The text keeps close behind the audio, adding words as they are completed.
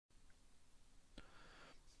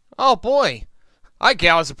Oh boy, I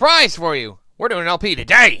got a surprise for you. We're doing an LP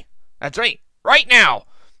today. That's right, right now.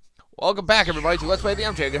 Welcome back, everybody, to Let's Play the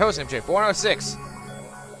MJ, your host, MJ406.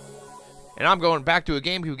 And I'm going back to a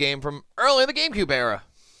GameCube game from early in the GameCube era.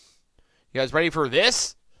 You guys ready for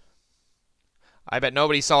this? I bet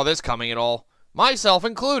nobody saw this coming at all, myself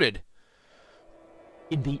included.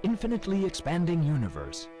 In the infinitely expanding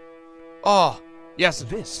universe, Oh, yes,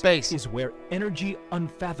 this space is where energy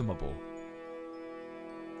unfathomable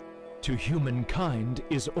to humankind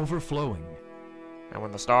is overflowing. And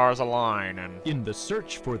when the stars align and In the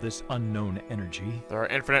search for this unknown energy, there are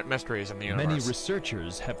infinite mysteries in the universe. many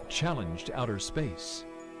researchers have challenged outer space.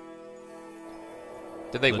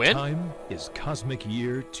 Did they The win? time is cosmic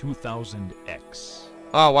year 2000X.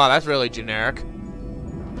 Oh, wow, that's really generic.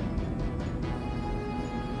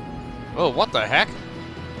 Oh, what the heck?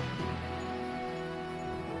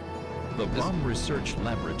 The bomb research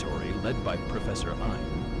laboratory, led by Professor Ein,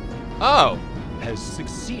 Oh, has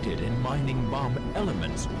succeeded in mining bomb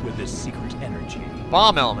elements with this secret energy.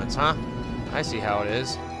 bomb elements, huh? I see how it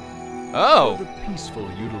is. For Oh, the peaceful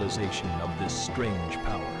utilization of this strange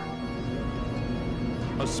power,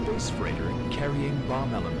 a space freighter carrying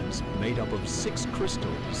bomb elements made up of 6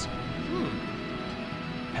 crystals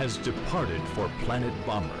has departed for planet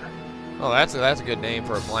Bomber. oh, that's a good name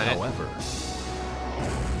for a planet. However,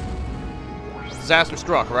 Disaster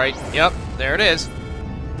struck, right? Yep, there it is.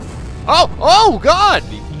 Oh, God!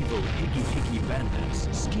 the evil Higgy bandits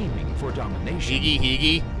scheming for domination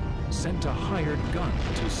Higgy. sent a hired gun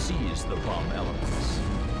to seize the bomb elements.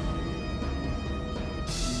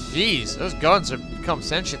 Jeez, those guns have become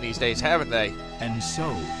sentient these days, haven't they? And so,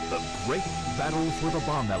 the great battle for the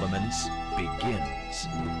bomb elements begins.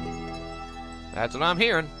 That's what I'm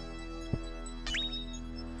hearing.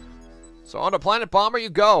 So on to Planet Bomber you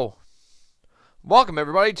go. Welcome,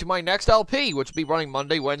 everybody, to my next LP, which will be running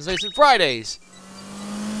Monday, Wednesdays, and Fridays.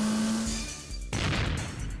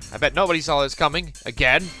 I bet nobody saw this coming.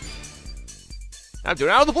 Again. I'm doing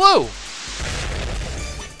it out of the blue.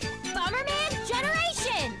 Bomberman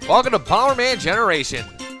Generation! Welcome to Bomberman Generation.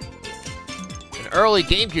 An early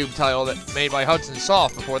GameCube title that made by Hudson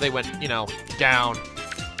Soft before they went, you know, down.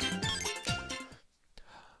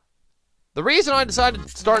 The reason I decided to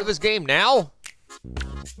start this game now,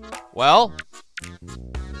 well,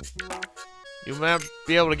 you may not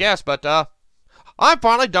be able to guess, but I'm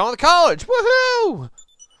finally done with college. Woohoo!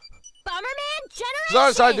 Bomberman Generation! So I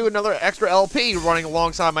decided to do another extra LP running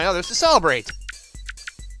alongside my others to celebrate.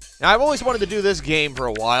 Now, I've always wanted to do this game for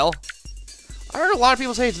a while. I heard a lot of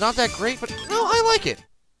people say it's not that great, but no, I like it.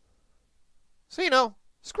 So, you know,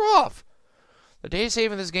 screw off. The data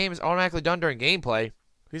save in this game is automatically done during gameplay.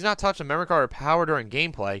 Please not touch the memory card or power during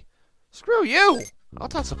gameplay. Screw you! I'll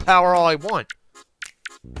touch the power all I want.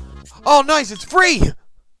 Oh, nice, it's free!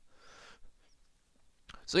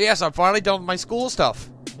 So yes, I'm finally done with my school stuff.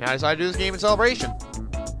 And I decided to do this game in celebration.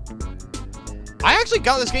 I actually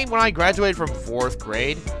got this game when I graduated from 4th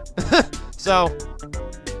grade. So,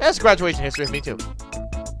 that's graduation history with me too.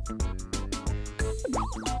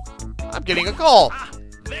 I'm getting a call. Ah,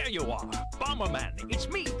 there you are. Bomberman, it's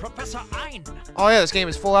me, Professor Ein. Oh yeah, this game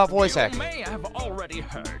is full out voice You acting. may have already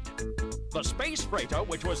heard. The space freighter,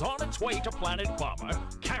 which was on its way to planet Bomber,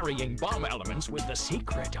 carrying bomb elements with the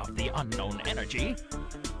secret of the unknown energy,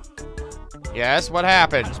 Yes, what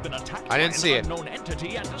happened? has been attacked I didn't by see an it. unknown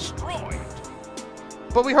entity and destroyed.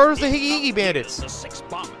 But we heard it was the Higgy Bandits. The 6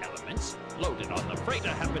 bomb elements loaded on the freighter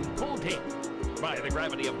have been pulled in by the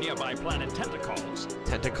gravity of nearby planet Tentacles,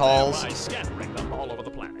 Tentacles. thereby scattering them all over the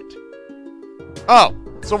planet. Oh,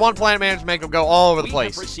 so one planet managed to make them go all over the We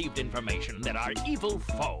place. have received information that our evil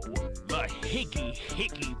foe, the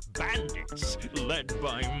Higgy Bandits, led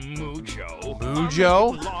by Mujo, Mujo?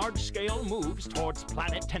 are making large-scale moves towards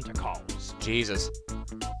planet Tentacles. Jesus.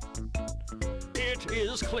 It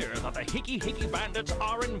is clear that the Higgy Bandits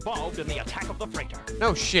are involved in the attack of the freighter.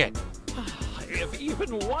 No shit. If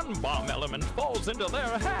even one bomb element falls into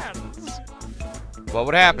their hands, What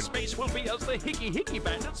would happen? space will be as the Higgy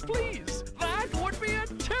Bandits please. That would be a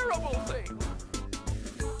terrible thing.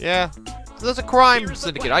 Yeah. So there's a crime Here's the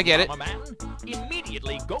syndicate, plan, I get it. Bomberman.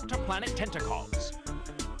 Immediately go to planet Tentacles.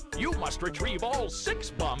 You must retrieve all 6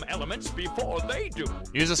 bomb elements before they do.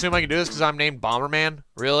 You just assume I can do this because I'm named Bomberman?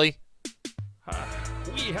 Really?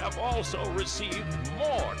 We have also received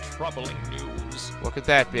more troubling news. What could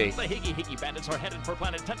that be? The Higgy Bandits are headed for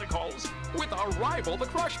planet Tentacles with our rival, the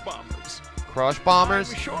Crush Bombers. Crush Bombers?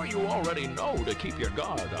 I'm sure you already know to keep your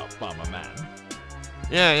guard up, Bomberman.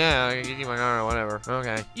 Yeah, I can keep my guard or whatever.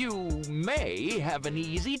 Okay. You may have an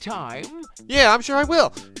easy time, Yeah, I'm sure I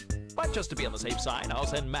will. but just to be on the safe side, I'll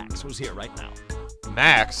send Max, who's here right now.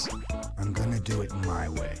 Max? I'm gonna do it my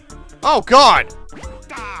way. Oh, God!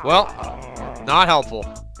 Well, not helpful.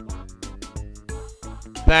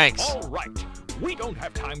 Thanks. All right. We don't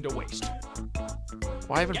have time to waste.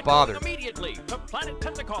 Why even Get bother? going immediately to Planet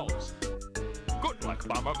Tentacles. Good luck,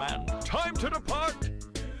 Bomberman. Time to depart.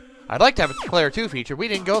 I'd like to have a Player 2 feature. We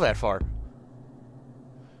didn't go that far.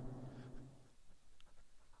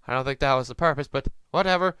 I don't think that was the purpose, but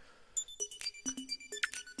whatever.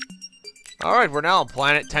 Alright, we're now on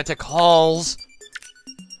Planet Tentacles.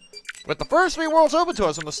 With the first 3 worlds open to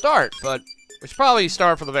us from the start, but we should probably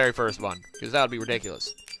start from the very first one, because that would be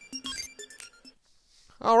ridiculous.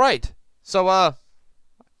 Alright, so,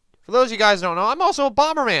 for those of you guys who don't know, I'm also a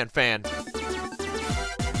Bomberman fan.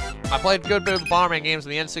 I played a good bit of the Bomberman games in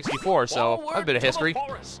the N64, so I have a bit of history.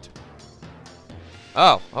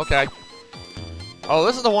 Oh, okay. Oh,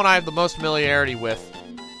 this is the one I have the most familiarity with.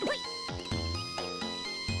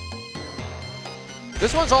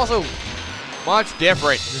 This one's also much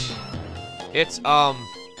different. It's,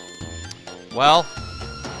 well,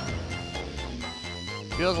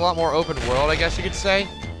 feels a lot more open world, I guess you could say.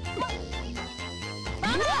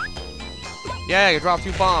 Yeah, you drop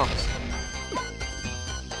 2 bombs.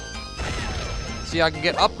 See, I can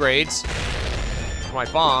get upgrades for my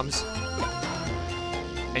bombs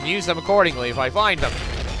and use them accordingly if I find them.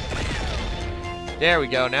 There we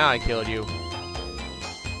go, now I killed you.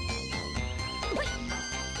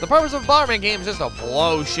 The purpose of a Bomberman game is just to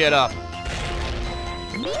blow shit up.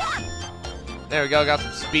 There we go, got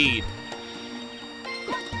some speed.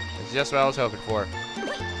 That's just what I was hoping for.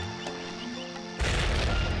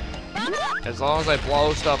 As long as I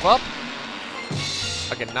blow stuff up,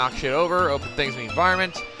 I can knock shit over, open things in the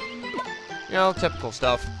environment. You know, typical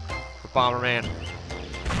stuff for Bomberman.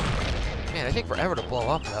 Man, they take forever to blow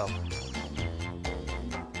up, though.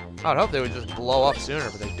 I'd hope they would just blow up sooner,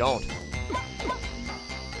 but they don't.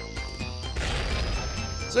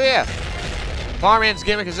 So yeah, Bomberman's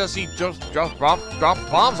gimmick is just he just drop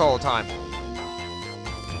bombs all the time.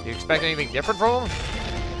 Do you expect anything different from him?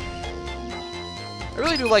 I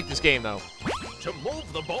really do like this game, though. To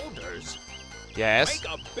move the boulders, Yes.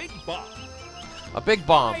 make a big bomb. A big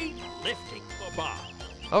bomb. Try lifting the bomb.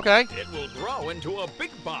 Okay. It will grow into a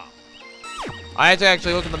big bomb. I had to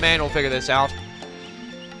actually look in the manual to figure this out.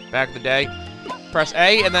 Back in the day. Press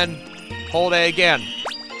A and then hold A again.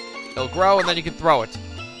 It'll grow and then you can throw it.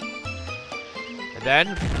 And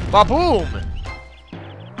then, ba-boom!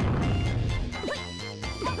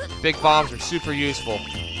 Big bombs are super useful.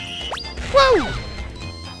 Woo!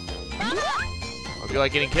 I feel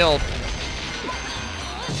like getting killed.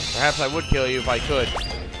 Perhaps I would kill you if I could.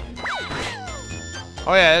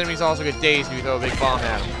 Oh yeah, enemies also get dazed if you throw a big bomb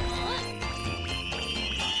at them.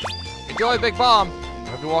 Enjoy a big bomb. I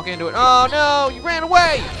hope you walk into it. Oh no, you ran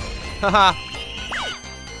away! Haha.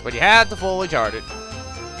 But you had to fully charge it.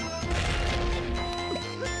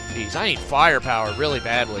 Jeez, I need firepower really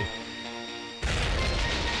badly.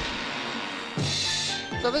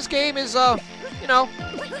 So this game is, you know,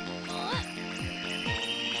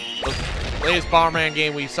 the latest Bomberman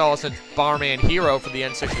game we saw since Bomberman Hero for the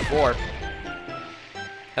N64.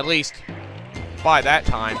 At least, by that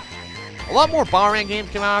time. A lot more Bomberman games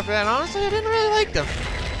came out after that, and honestly, I didn't really like them.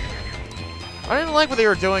 I didn't like what they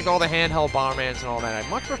were doing, all the handheld Bombermans and all that. I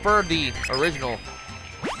much preferred the original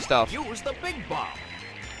stuff. Use the big bomb.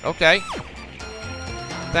 Okay.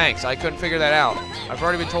 Thanks, I couldn't figure that out. I've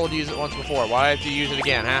already been told to use it once before. Why do I have to use it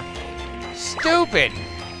again, huh? Stupid!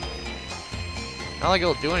 Not like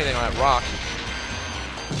it'll do anything on that rock.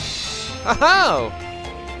 Oh!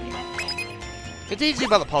 It teaches you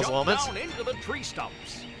about the puzzle Jump elements. down into the tree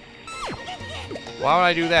stumps. Why would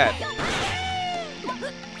I do that?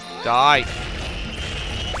 Die.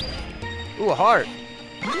 Ooh, a heart.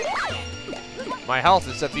 My health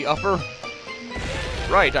is at the upper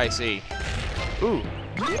right, I see. Ooh.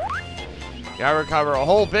 You gotta recover a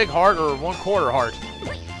whole big heart or 1/4 heart.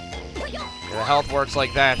 Yeah, the health works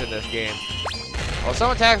like that in this game. Well,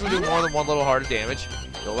 some attacks will do more than 1 little heart of damage.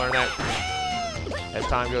 You'll learn that as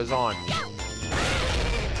time goes on.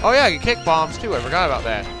 Oh yeah, you can kick bombs too. I forgot about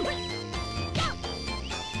that.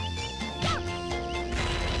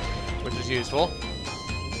 Which is useful.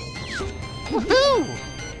 Woohoo!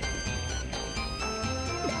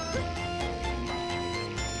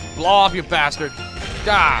 Blow up, you bastard!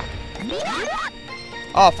 Ah!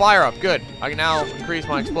 Oh, fire up. Good. I can now increase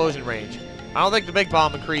my explosion range. I don't think the big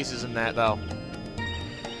bomb increases in that, though.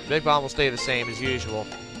 The big bomb will stay the same as usual.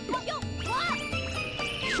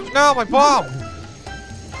 No, my bomb!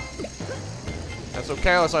 That's so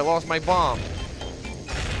careless, I lost my bomb.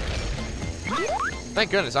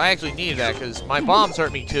 Thank goodness, I actually needed that, because my bombs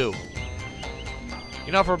hurt me, too.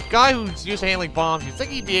 You know, for a guy who's used to handling bombs, you'd think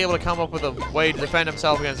he'd be able to come up with a way to defend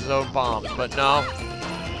himself against his own bombs. But no.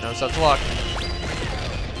 No such luck.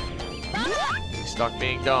 He's stuck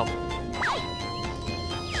being dumb.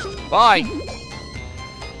 Bye!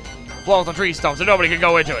 Blow up the tree stump so nobody can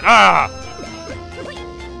go into it. Ah!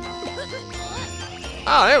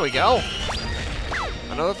 Ah, there we go.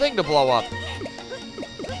 Another thing to blow up.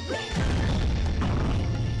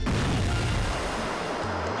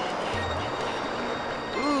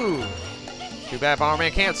 Ooh. Too bad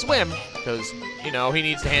Bomberman can't swim, because, you know, he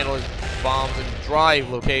needs to handle his bombs in dry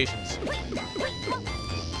locations.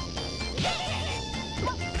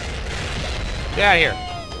 Get out of here.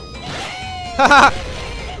 Haha!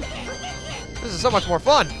 This is so much more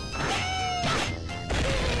fun.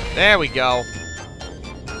 There we go.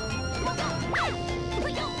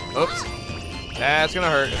 Oops. That's gonna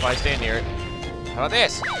hurt if I stand near it. How about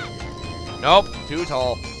this? Nope, too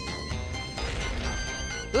tall.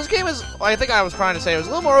 This game is, I think I was trying to say, it was a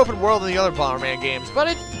little more open world than the other Bomberman games, but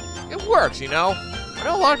it works, you know? I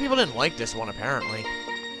know a lot of people didn't like this one, apparently.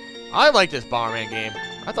 I like this Bomberman game.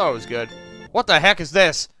 I thought it was good. What the heck is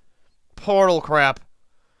this? Portal crap.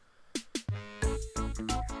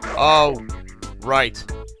 Oh, right.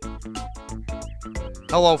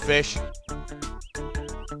 Hello, fish.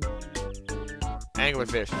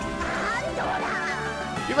 Anglerfish.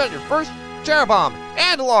 You've had your first Charabomb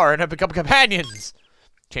and Lar and have become companions.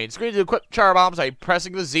 Change screen to equip Charabombs by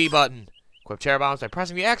pressing the Z button. Equip Charabombs by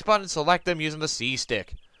pressing the X button and select them using the C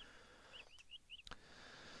stick.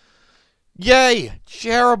 Yay!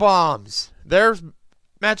 Charabombs! There's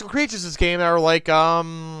magical creatures in this game that are like,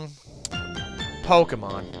 Pokemon.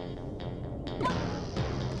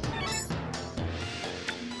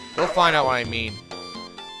 You'll find out what I mean.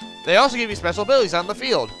 They also give you special abilities on the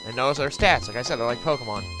field. And notice their stats. Like I said, they're like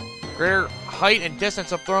Pokemon. Greater height and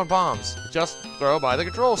distance of thrown bombs. Just throw by the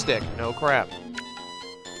control stick. No crap.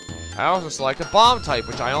 I also select a bomb type,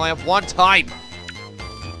 which I only have one type.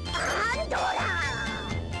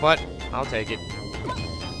 But I'll take it.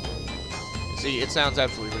 See, it sounds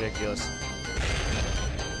absolutely ridiculous.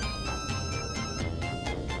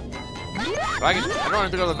 But I don't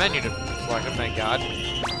have to go to the menu to select them, thank God.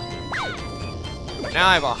 Now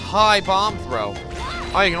I have a high bomb throw.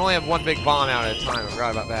 Oh, you can only have one big bomb out at a time. I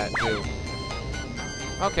forgot about that, too.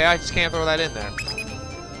 Okay, I just can't throw that in there.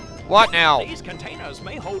 What now? These containers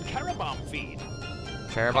may hold Charabomb feed.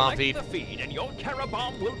 Charabomb feed? Collect the feed and your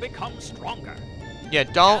Charabomb will become stronger. Yeah,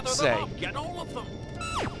 don't Gather say. them up, get all of them.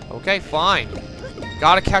 Okay, fine.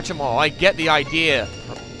 Gotta catch them all. I get the idea,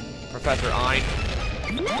 Professor Ein.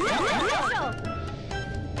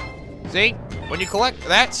 See? When you collect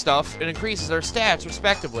that stuff, it increases their stats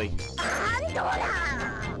respectively.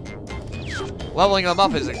 Leveling them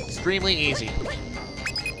up is extremely easy.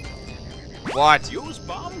 What? Use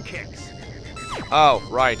bomb kicks. Oh,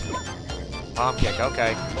 right. Bomb kick,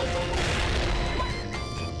 okay.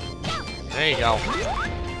 There you go.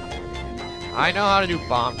 I know how to do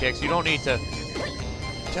bomb kicks. You don't need to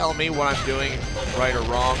tell me what I'm doing right or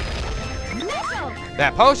wrong.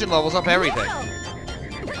 That potion levels up everything.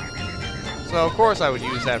 So, of course, I would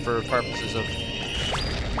use that for purposes of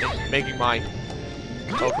making my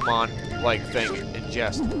Pokemon-like thing in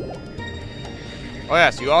jest. Oh,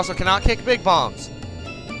 yes, you also cannot kick big bombs.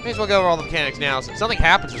 May as well go over all the mechanics now, since something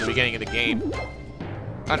happens in the beginning of the game.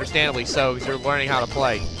 Understandably so, because you're learning how to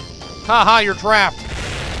play. Haha, you're trapped!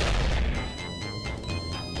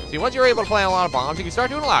 See, once you're able to play a lot of bombs, you can start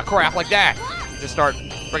doing a lot of crap like that. You just start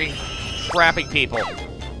freaking trapping people.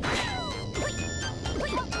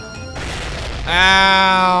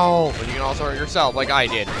 Ow! But you can also hurt yourself, like I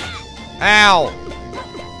did. Ow!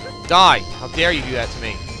 Die! How dare you do that to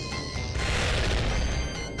me?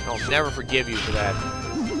 I'll never forgive you for that.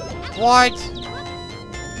 What?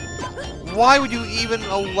 Why would you even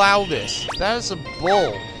allow this? That is some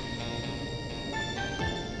bull.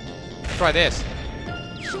 Let's try this.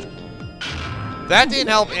 That didn't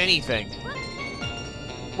help anything.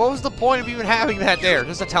 What was the point of even having that there?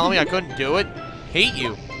 Just to tell me I couldn't do it? Hate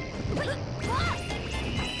you.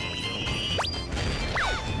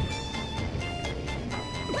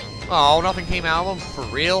 Oh, nothing came out of them? For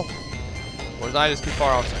real? Or was I just too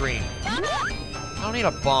far off screen? I don't need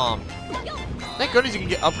a bomb. Thank goodness you can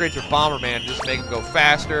get upgrades for Bomberman to just make them go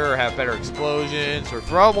faster, or have better explosions, or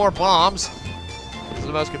throw more bombs. This is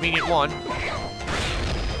the most convenient one.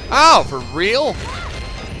 Oh, for real?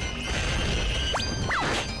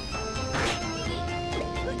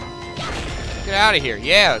 Get out of here.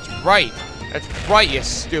 Yeah, that's right. That's right, you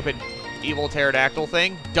stupid evil pterodactyl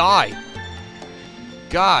thing. Die.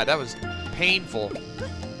 God, that was painful.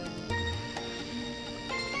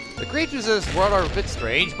 The creatures of this world are a bit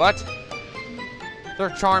strange, but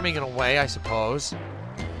they're charming in a way, I suppose.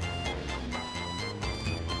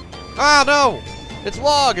 Ah, no! It's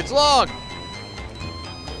log! It's log!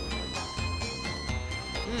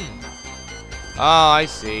 Oh, I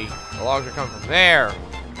see. The logs are coming from there.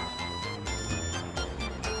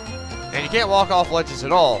 And you can't walk off ledges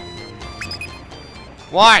at all.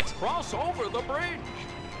 What? Cross over the bridge.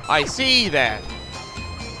 I see that.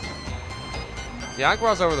 Yeah, I can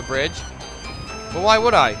cross over the bridge. But why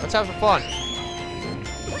would I? Let's have some fun.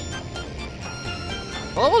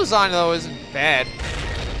 The level design, though, isn't bad.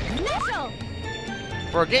 Missile.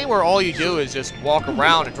 For a game where all you do is just walk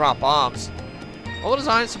around and drop bombs, level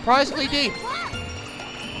design is surprisingly deep.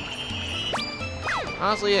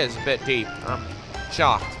 Honestly, it is a bit deep. I'm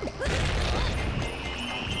shocked.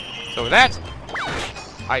 So with that,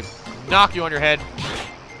 I knock you on your head,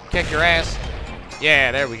 kick your ass.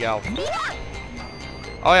 Yeah, there we go.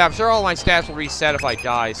 Oh yeah, I'm sure all my stats will reset if I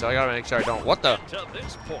die, so I gotta make sure I don't. What the? To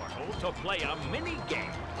this portal to play a mini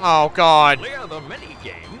game. Oh god. Clear the mini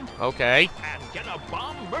game Okay. and get a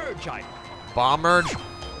bomb merge item. Bomb merge?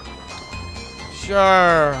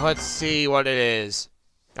 Sure. Let's see what it is.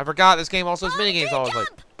 I forgot this game also has minigames. Always like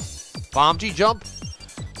bomb G jump.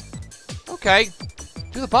 Okay.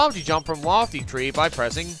 Do the bomb G jump from Lofty Tree by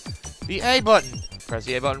pressing the A button. Press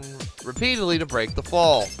the A button repeatedly to break the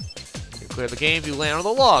fall. You clear the game if you land on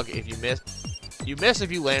the log. If you miss, you miss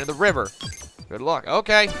if you land in the river. Good luck.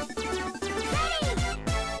 Okay.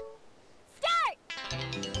 Start.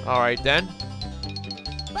 All right then.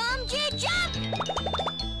 Bomb G jump.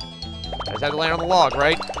 I just have to land on the log,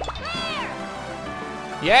 right?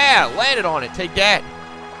 Yeah, landed on it. Take that.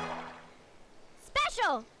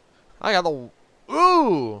 Special. I got the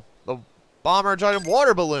the bomb merge item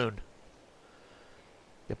water balloon.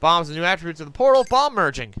 Get bombs and new attributes of the portal. Bomb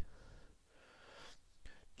merging.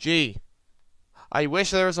 Gee, I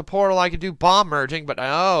wish there was a portal I could do bomb merging, but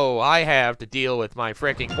oh, I have to deal with my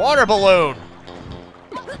freaking water balloon.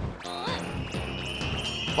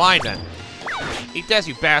 Fine then. Eat this,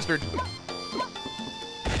 you bastard.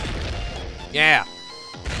 Yeah.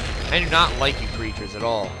 I do not like you creatures at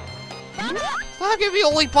all. Stop giving me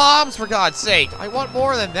only bombs, for God's sake. I want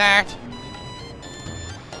more than that.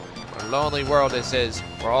 What a lonely world this is,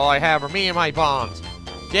 where all I have are me and my bombs.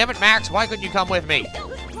 Damn it, Max, why couldn't you come with me?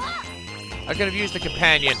 I could have used a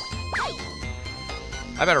companion.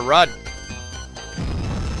 I better run.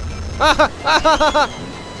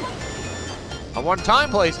 A one-time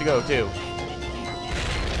place to go to.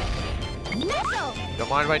 Missile. Don't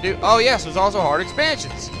mind if I do. Oh yes, there's also hard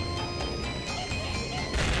expansions.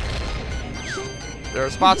 There are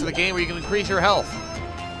spots in the game where you can increase your health.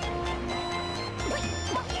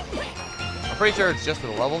 I'm pretty sure it's just for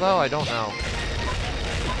the level though, I don't know.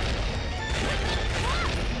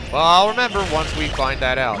 Well, I'll remember once we find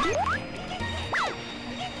that out.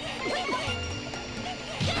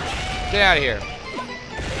 Get out of here.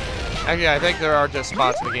 Actually, I think there are just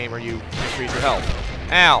spots in the game where you increase your health.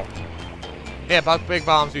 Ow. Yeah, big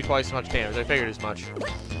bombs do twice as much damage. I figured as much.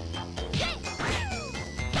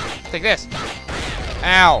 Take this.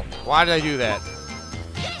 Ow. Why did I do that?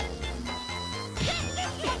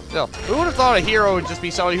 Still, who would have thought a hero would just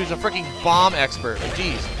be somebody who's a freaking bomb expert? Like,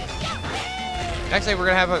 jeez. Next thing, we're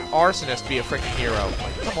going to have an arsonist be a freaking hero.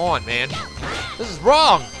 Like, come on, man. This is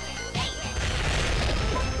wrong.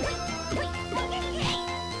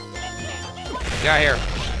 Get out of here.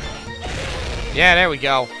 Yeah, there we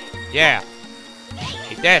go. Yeah.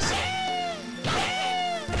 Take this.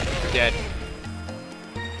 You're dead.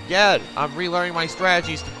 Good. I'm relearning my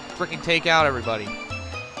strategies to freaking take out everybody.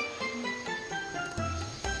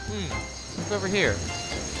 What's over here?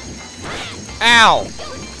 Ow!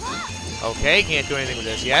 Okay, can't do anything with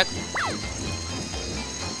this yet.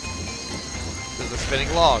 This is a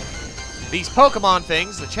spinning log. These Pokemon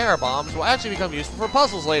things, the Cherry Bombs, will actually become useful for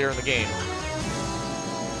puzzles later in the game.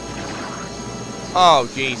 Oh,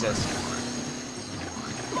 Jesus.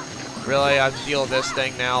 Really? I have to deal with this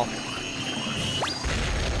thing now?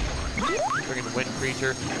 Freaking wind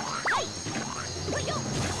creature.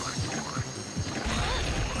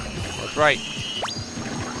 That's right.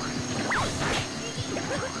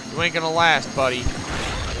 You ain't gonna last, buddy.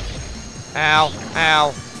 Ow.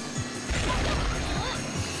 Ow.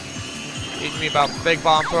 Teach me about big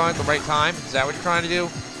bomb throwing at the right time. Is that what you're trying to do?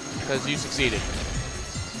 Because you succeeded.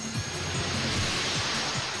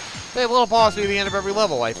 They have a little pause near the end of every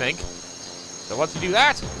level, I think. So once you do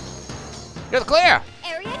that, you're clear!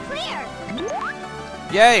 Area clear.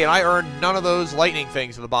 Yay, and I earned none of those lightning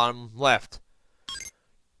things at the bottom left.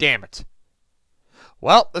 Damn it.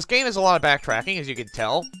 Well, this game has a lot of backtracking, as you can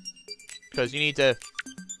tell. Because you need to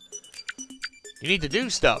You need to do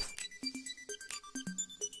stuff.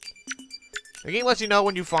 The game lets you know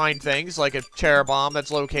when you find things, like a cherry bomb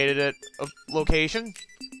that's located at a location,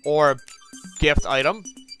 or a gift item,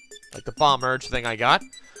 like the bomb merge thing I got.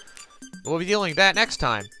 We'll be dealing with that next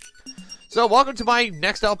time. So, welcome to my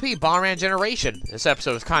next LP, Bomberman Generation. This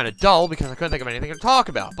episode is kind of dull because I couldn't think of anything to talk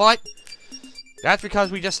about, but that's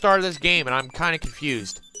because we just started this game and I'm kind of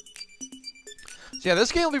confused. So yeah,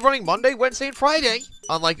 this game will be running Monday, Wednesday, and Friday,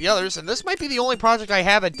 unlike the others, and this might be the only project I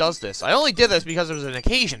have that does this. I only did this because it was an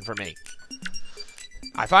occasion for me.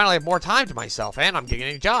 I finally have more time to myself, and I'm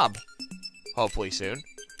getting a job. Hopefully soon.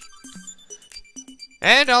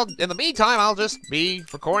 And in the meantime, I'll just be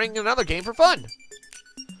recording another game for fun.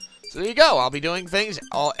 So there you go. I'll be doing things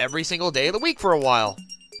every single day of the week for a while.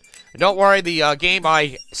 And don't worry, the game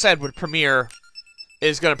I said would premiere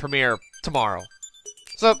is going to premiere tomorrow.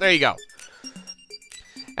 So there you go.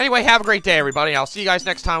 Anyway, have a great day, everybody. I'll see you guys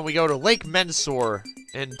next time we go to Lake Mensor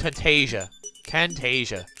in Fantasia.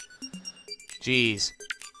 Jeez.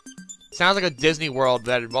 Sounds like a Disney World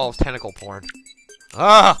that involves tentacle porn.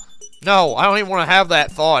 Ah! No, I don't even want to have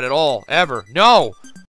that thought at all. Ever. No!